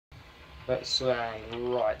Let's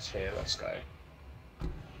land right here. Let's go.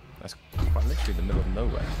 That's quite literally the middle of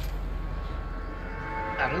nowhere.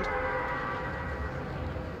 And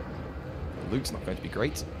The loot's not going to be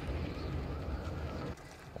great.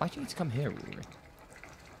 Why do you need to come here, Rory?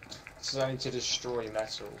 this is only to destroy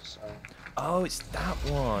metal. So Oh, it's that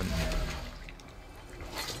one.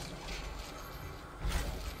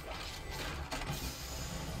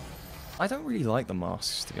 I don't really like the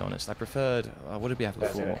masks, to be honest. I preferred... what did we have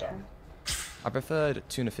before? I preferred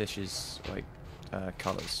tuna fish's like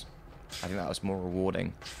colours. I think that was more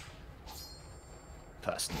rewarding,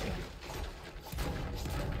 personally.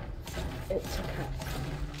 It's a cat.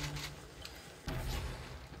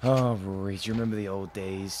 Oh, Rory, do you remember the old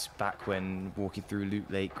days back when walking through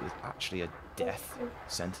Loot Lake was actually a death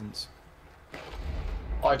sentence?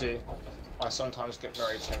 I do. I sometimes get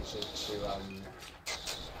very tempted to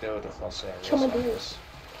build a fossil area. Come on, like do it. this.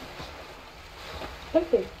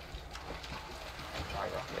 Okay. My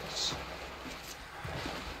rockets.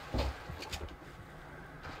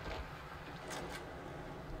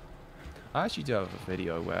 I actually do have a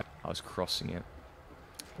video where I was crossing it,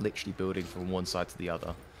 literally building from one side to the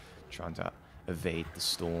other, trying to evade the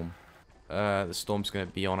storm. The storm's going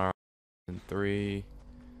to be on our in 3.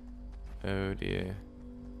 Oh dear.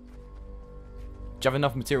 Do you have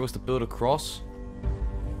enough materials to build across?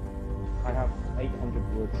 I have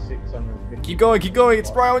 800 wood, 650. Keep going,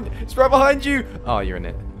 it's right behind you! Oh, you're in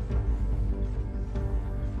it.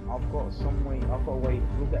 I've got some way, I've got a way,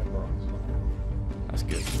 we'll get across. That's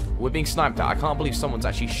good. We're being sniped at. I can't believe someone's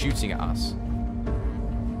actually shooting at us.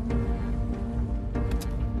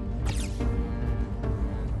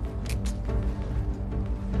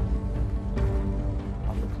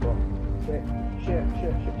 I'm gonna stop. Shit.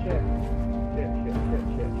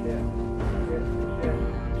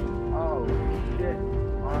 Oh, shit.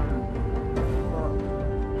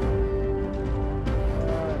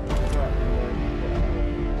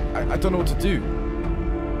 I don't know what to do.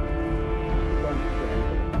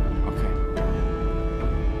 Okay.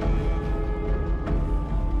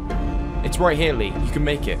 It's right here, Lee. You can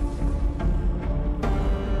make it.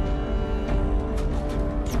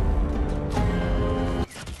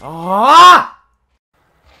 Ah!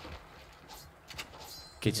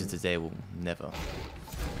 Kids of today will never,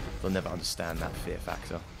 they'll never understand that fear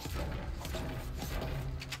factor.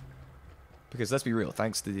 Because let's be real,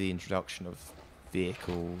 thanks to the introduction of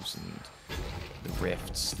vehicles and the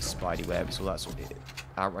rifts, the spidey webs, all that sort of shit,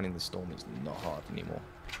 outrunning the storm is not hard anymore.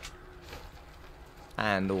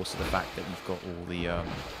 And also the fact that you've got all the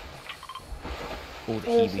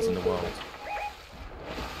Heelys in the world.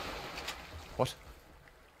 What?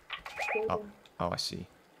 Oh, I see.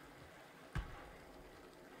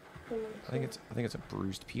 I think it's a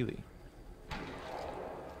bruised peely.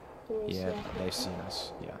 Yeah, they've seen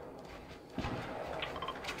us. Yeah.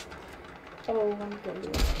 Oh, I'm good.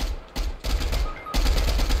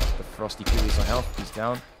 The frosty peely's on health. He's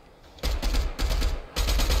down.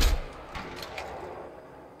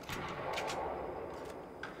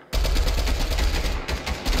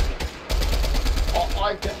 Oh,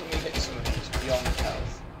 I definitely hit someone who's beyond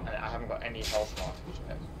health, and I haven't got any health markers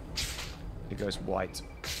yet. It goes white.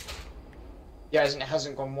 Yeah, it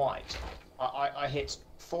hasn't gone white. I hit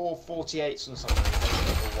 4 48s and something, and it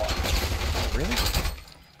hasn't gone white. Really?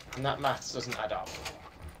 And that maths doesn't add up.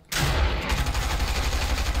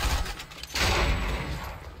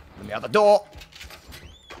 Let me out the door.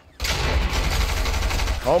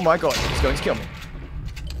 Oh my god, he's going to kill me.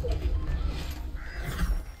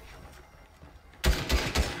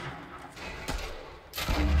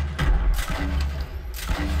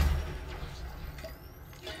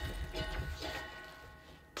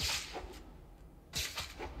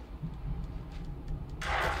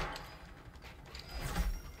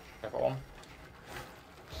 Everyone.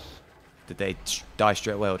 Did they die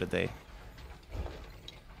straight away or did they?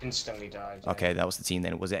 Instantly died. Okay, that was the team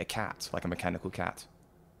then. Was it a cat? Like a mechanical cat?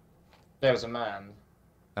 There was a man.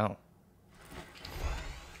 Oh.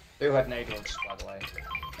 Who had no launch, by the way.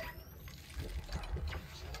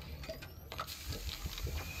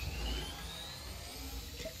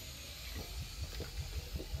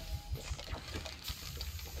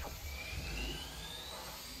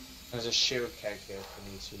 There's a shield keg here for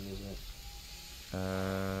me to use it.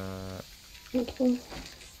 Okay.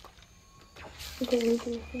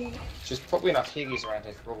 There's probably enough Higgies around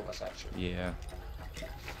here for all of us, actually. Yeah.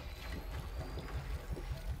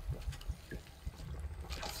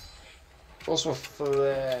 Also a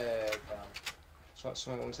flare gun. So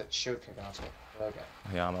someone wants that shield keg out of it. Flare gun.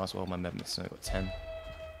 Yeah, I might as well. My med myth's only got 10.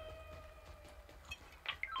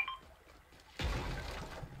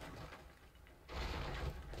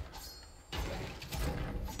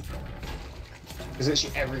 There's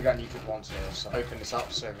literally every gun you could want here, so open this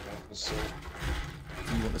up so everyone can see.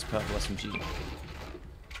 Do you want this purple SMG?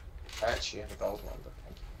 I actually have a gold one, but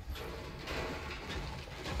thank you.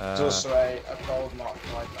 There's Uh, also a gold Mark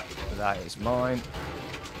 5 back here. that is mine.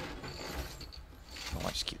 I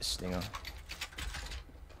might just keep the stinger.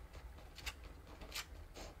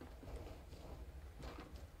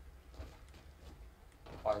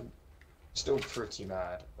 I'm still pretty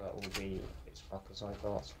mad about all the fuckers I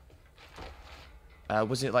got.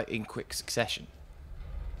 Was it like in quick succession?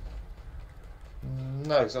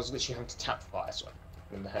 No, because I was literally having to tap fire so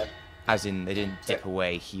in the head. As in, they didn't dip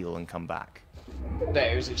away, heal, and come back. No,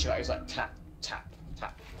 it was literally like tap, tap,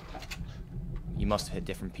 tap, tap. You must have hit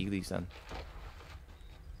different peelies then.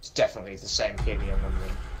 It's definitely the same helium on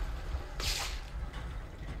them.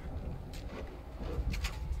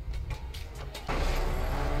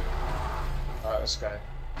 Alright, let's go.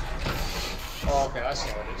 Oh, okay, I see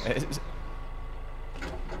what it is.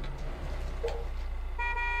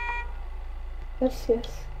 Yes, yes.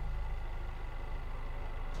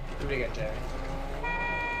 Who did we get, Jerry?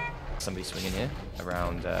 Somebody swinging here,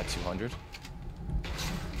 around 200. I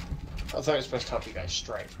thought it was supposed to help you guys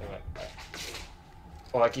straight.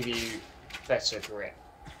 Or I give you better grip.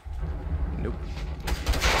 Nope.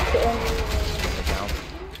 Down.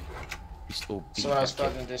 We still beat Someone else that kid.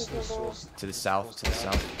 further in distance towards... To the south, to the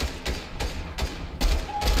south.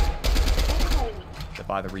 They're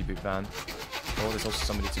by the reboot van. Oh, there's also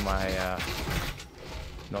somebody to my,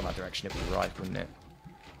 not that direction, it would be right, wouldn't it?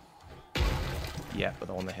 Yeah, but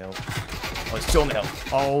they're on the hill. Oh, there's two on the hill.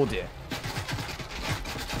 Oh dear.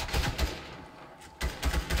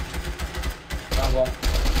 Down one.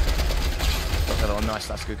 Oh, nice,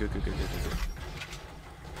 that's good, good, good, good, good, good, good.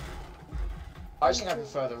 I actually have a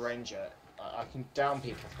further ranger. I can down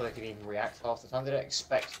people before they can even react half the time. They don't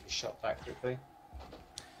expect to be shot back quickly.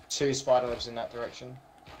 2 spider webs in that direction.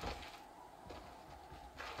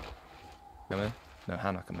 Come in. No,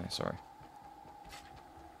 Hannah, come in, sorry.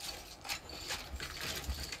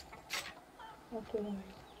 Okay.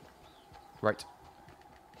 Right.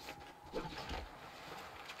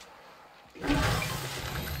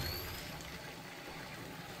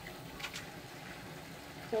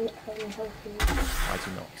 How can I help you? I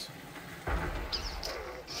do not.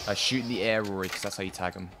 Shoot in the air, Rory, because that's how you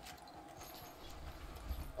tag them.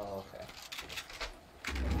 Oh, okay. I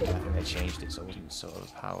think they changed it so it wasn't so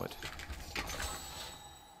overpowered.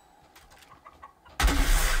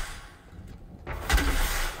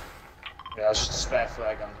 Yeah, I was just a spare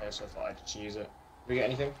flare gun here, so I thought I'd just use it. Did we get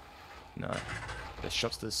anything? No. There's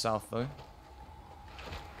shots to the south, though.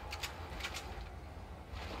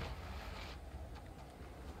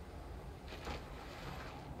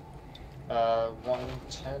 Uh,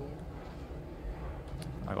 110.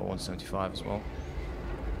 I got 175 as well.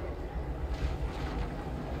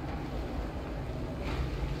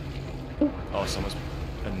 Oh, someone's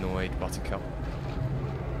annoyed Buttercup.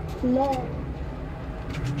 No.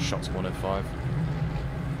 Shots 105.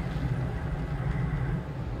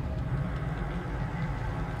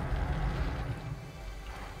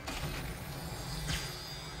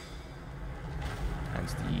 And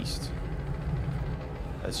to the east.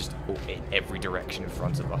 There's just in every direction in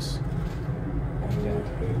front of us.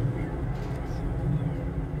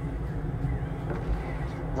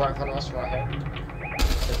 Right in front of us, right here.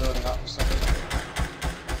 They're building up for something.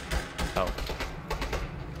 Oh.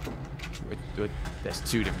 There's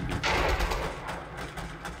 2 different people.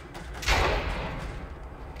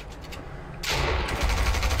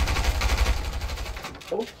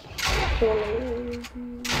 Oh. Sorry.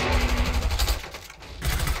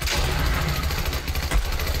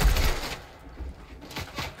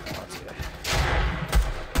 Oh dear.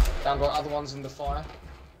 Down got other ones in the fire.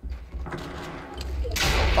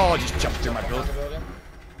 Oh, I just jumped through my build. Down the building.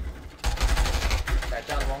 Okay,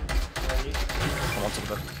 down one. Where are you? I'm on top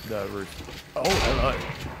of the roof. Oh, hello.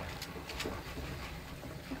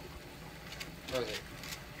 Where is he?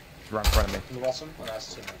 He's right in front of me. In the bottom? Oh,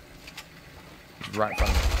 that's too many. He's right in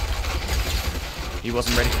front of me. He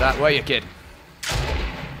wasn't ready for that, were you, kid?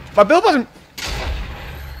 My build wasn't...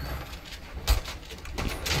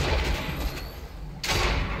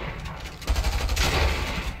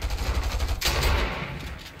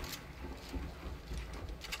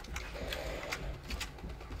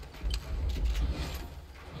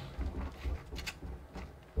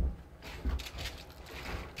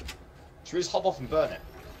 Should we just hop off and burn it?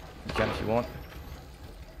 You can if you want.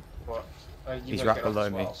 What? He's gotta right get up below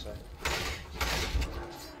as me. well, so.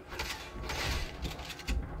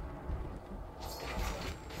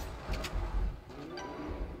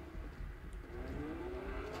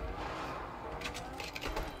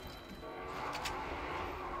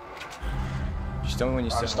 tell me when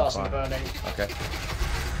you Right, set on starts on the fire. burning. Okay.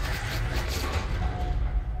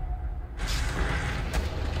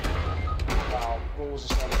 Wow,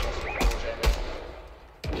 balls are starting to cross the floor, Jamie.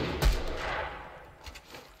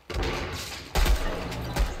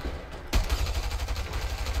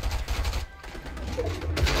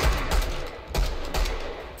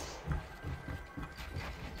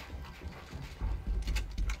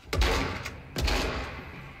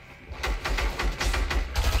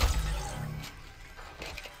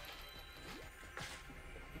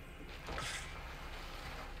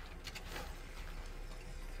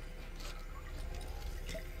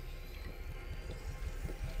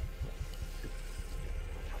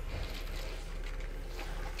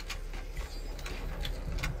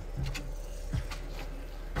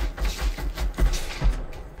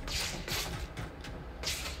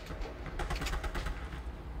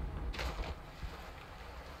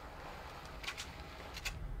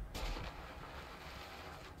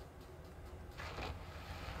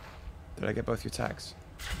 Did I get both your tags?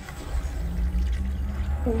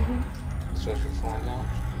 So if we find out.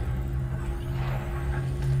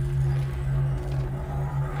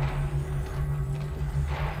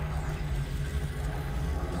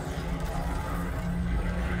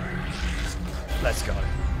 Let's go.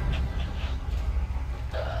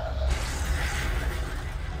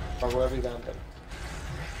 Or wherever you landed.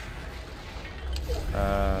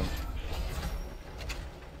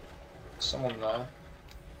 Someone there.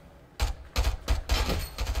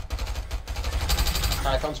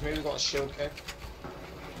 Alright, come to me, we've got a shield cave.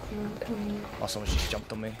 Oh, someone just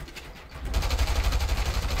jumped on me.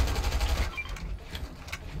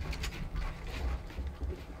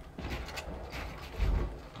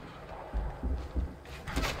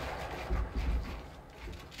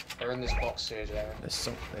 They're in this box here, Jamie. There's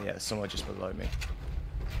some, yeah, there's someone just below me.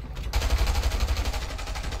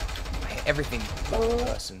 I hit everything but the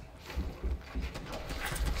person.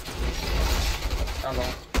 How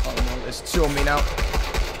long? Oh no, there's two on me now.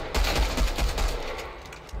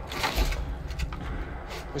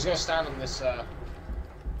 Who's gonna stand on this, 2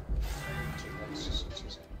 minutes, just 2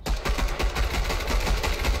 seconds.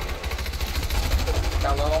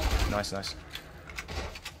 Down low. Nice, nice.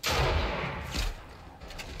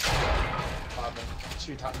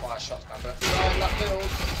 2 tap fire shots, man, but that build.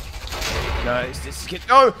 No, it's this kid.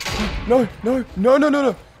 No! No, no, no, no, no,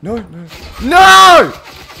 no, no, no. No!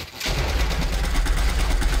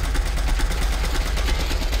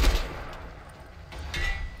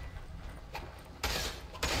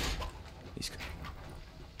 He's.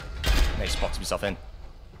 No, he spots himself in.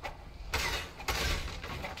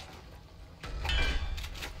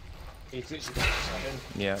 He's literally got himself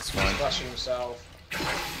in. Yeah, it's fine. Flashing himself.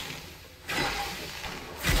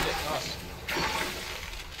 Yeah, nice.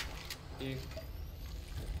 You.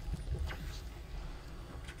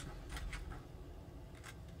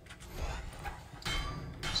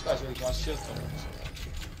 This guy's really nice shield on.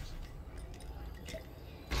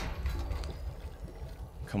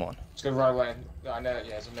 Come on. Just go right away. I know, yeah,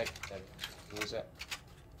 there's a med. Who is it?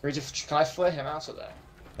 Can I flare him out of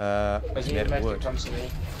there? He's He made med of can wood. come to me.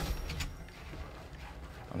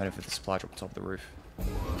 I'm heading for the supply drop on top of the roof.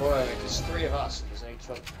 Boy, there's 3 of us. There's only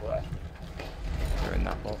 12 people there. They're in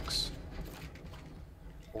that box.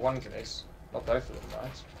 Well, one is. Not both of them,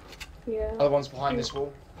 right? Yeah. Other one's behind this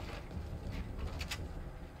wall.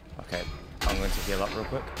 Okay, I'm going to heal up real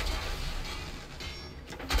quick.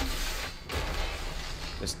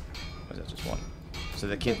 There's, or is that just one? So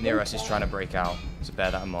the kid near us is trying to break out, so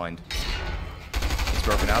bear that in mind. He's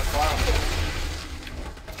broken out. Wow.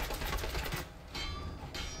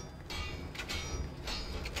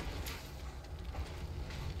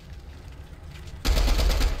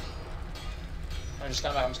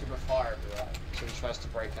 I'm just gonna put fire everywhere. So he tries to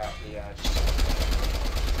break out the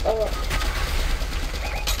Oh.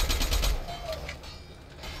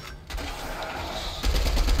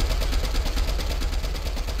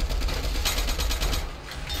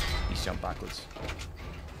 He's jumped backwards.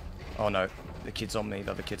 Oh no, the kid's on me,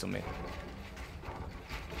 the other kid's on me.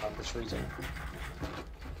 I'm retreating.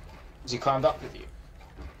 Has he climbed up with you?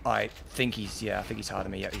 I think he's, yeah, I think he's higher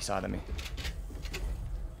than me. Yeah, he's higher than me.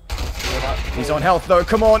 He's He's on health though,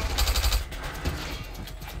 come on!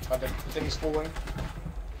 The thing's falling.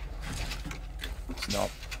 It's not.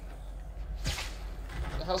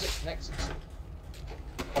 What the hell's it connected to?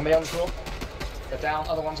 On me on the floor. They're down,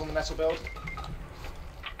 other one's on the metal build.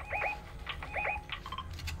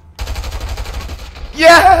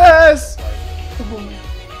 Yes!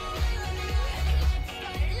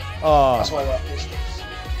 Oh, That's why I like this.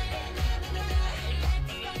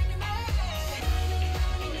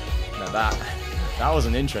 now that was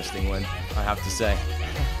an interesting one. I have to say.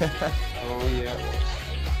 Oh yeah, it was.